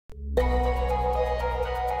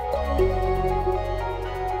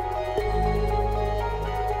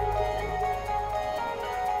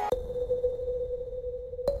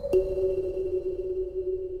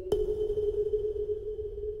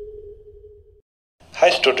Hi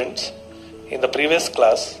students, in the previous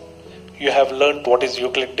class you have learnt what is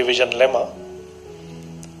Euclid division lemma.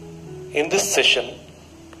 In this session,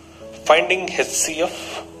 finding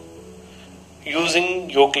HCF using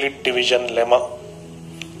Euclid division lemma.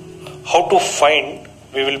 How to find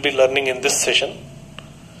we will be learning in this session.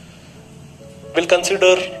 We'll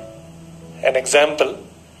consider an example.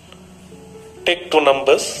 Take two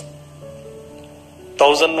numbers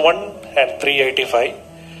 1001 and 385.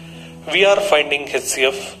 We are finding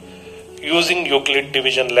HCF using Euclid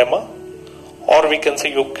division lemma, or we can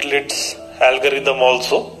say Euclid's algorithm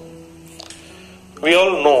also. We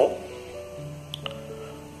all know,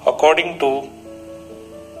 according to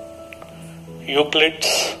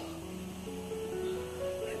Euclid's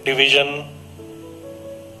division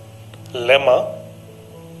lemma,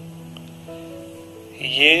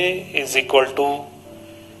 A is equal to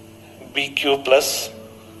BQ plus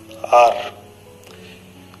R.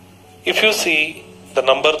 If you see the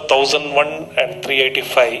number 1001 and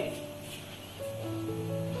 385,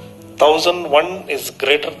 1001 is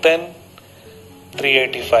greater than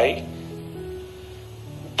 385,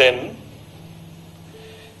 then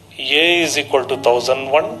A is equal to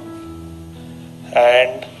 1001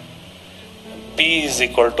 and B is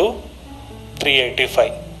equal to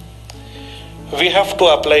 385. We have to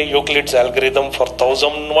apply Euclid's algorithm for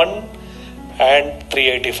 1001 and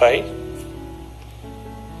 385.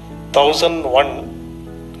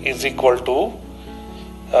 1001 is equal to,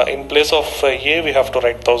 in place of A we have to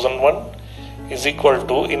write 1001 is equal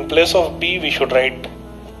to, in place of B we should write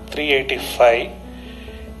 385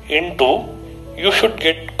 into, you should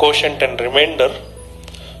get quotient and remainder,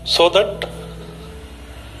 so that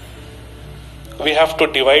we have to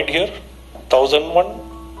divide here 1001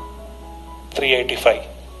 385.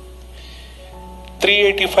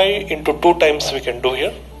 385 into 2 times we can do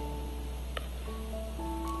here.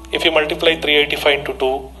 If you multiply 385 into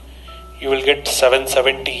 2, you will get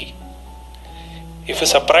 770. If you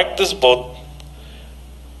subtract this both,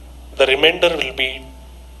 the remainder will be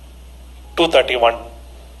 231.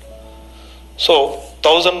 So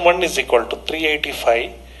 1001 is equal to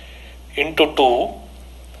 385 into 2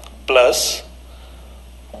 plus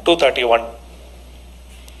 231.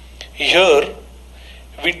 Here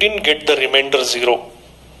we didn't get the remainder 0.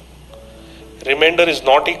 Remainder is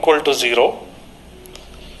not equal to 0.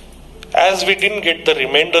 As we didn't get the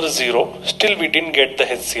remainder 0, still we didn't get the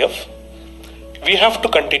HCF. We have to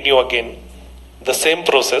continue again the same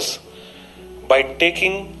process by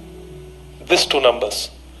taking these two numbers,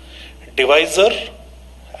 divisor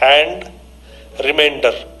and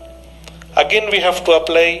remainder. Again we have to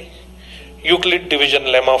apply Euclid division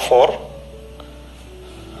lemma for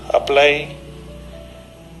apply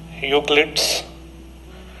Euclid's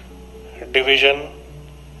division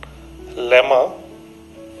lemma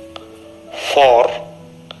for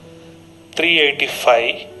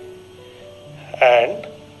 385 and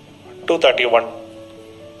 231.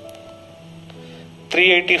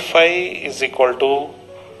 385 is equal to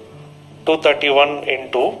 231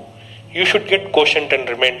 into, you should get quotient and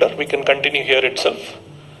remainder. We can continue here itself.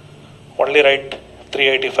 Only write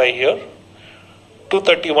 385 here.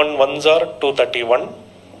 231 ones are 231.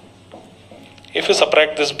 If you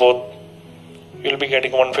subtract this both, you will be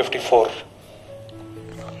getting 154.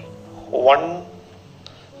 1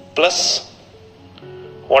 plus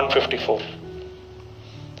 154.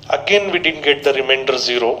 Again we didn't get the remainder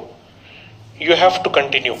 0. You have to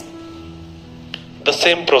continue the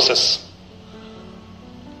same process.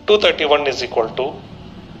 231 is equal to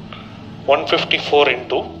 154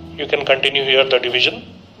 into, you can continue here the division,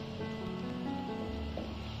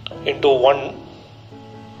 into 1,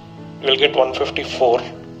 you will get 154.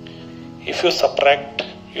 If you subtract,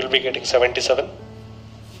 you will be getting 77.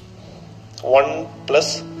 1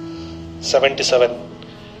 plus 77.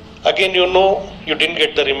 Again you know you didn't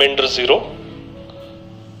get the remainder 0.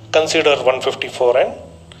 Consider 154 and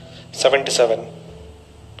 77.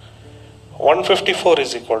 154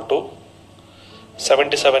 is equal to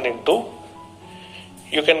 77 into,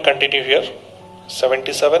 you can continue here,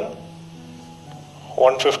 77,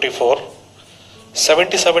 154.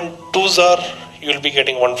 77 twos are, you will be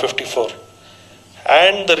getting 154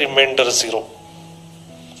 and the remainder 0.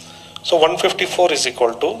 So 154 is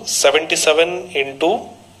equal to 77 into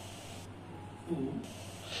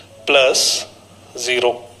plus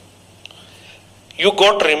 0. You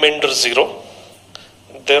got remainder 0.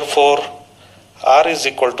 Therefore, R is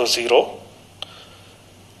equal to 0.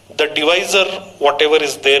 The divisor, whatever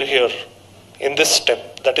is there here in this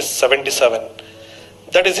step, that is 77.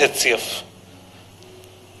 That is HCF.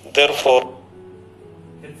 Therefore,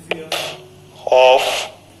 HCF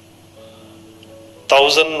of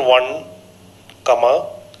 1001 comma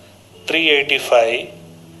 385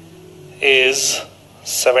 is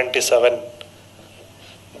 77.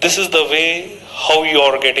 This is the way how you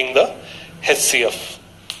are getting the HCF.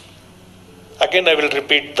 Again I will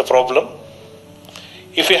repeat the problem.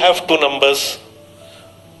 If you have two numbers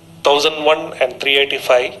 1001 and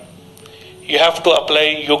 385, you have to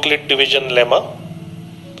apply Euclid division lemma.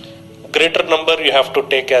 Greater number you have to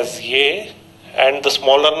take as A and the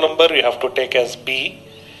smaller number you have to take as B.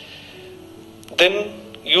 Then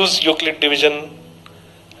use Euclid division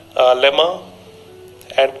lemma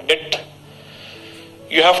and get.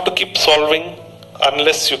 You have to keep solving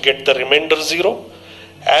unless you get the remainder 0.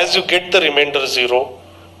 As you get the remainder 0,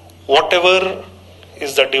 whatever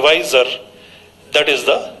is the divisor, that is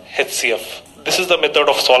the HCF. This is the method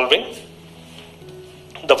of solving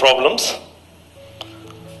the problems.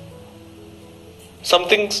 Some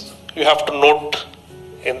things you have to note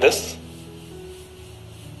in this.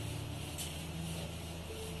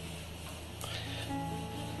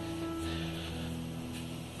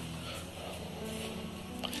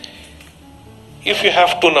 If you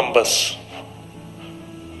have two numbers,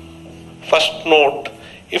 first note,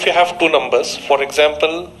 if you have two numbers, for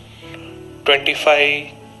example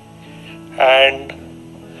 25 and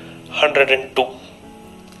 102,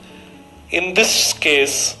 in this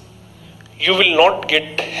case you will not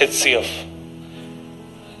get HCF.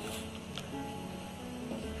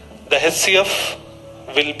 The HCF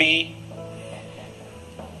will be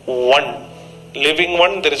 1, leaving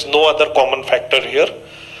 1, there is no other common factor here.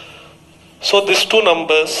 So these two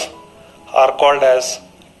numbers are called as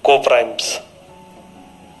co-primes.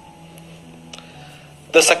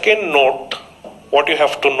 The second note, what you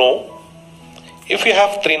have to know, if you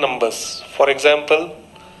have three numbers, for example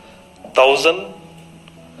 1000,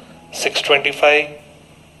 625,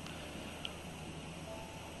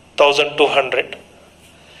 1200,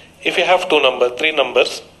 if you have three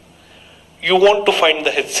numbers, you want to find the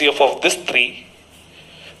HCF of these three.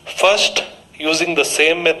 First, using the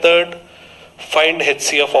same method, find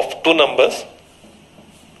HCF of two numbers.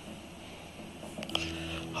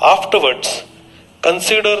 Afterwards,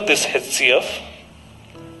 consider this HCF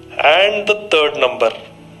and the third number.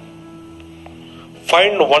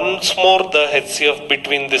 Find once more the HCF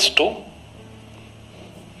between these two.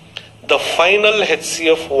 The final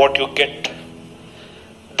HCF what you get,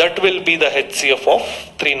 that will be the HCF of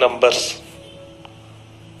three numbers.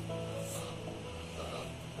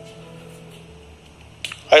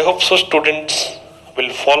 I hope so students will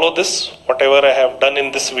follow this, whatever I have done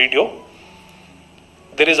in this video.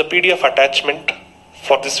 There is a PDF attachment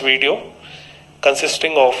for this video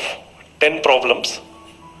consisting of 10 problems.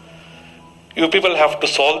 You people have to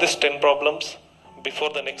solve these 10 problems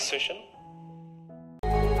before the next session.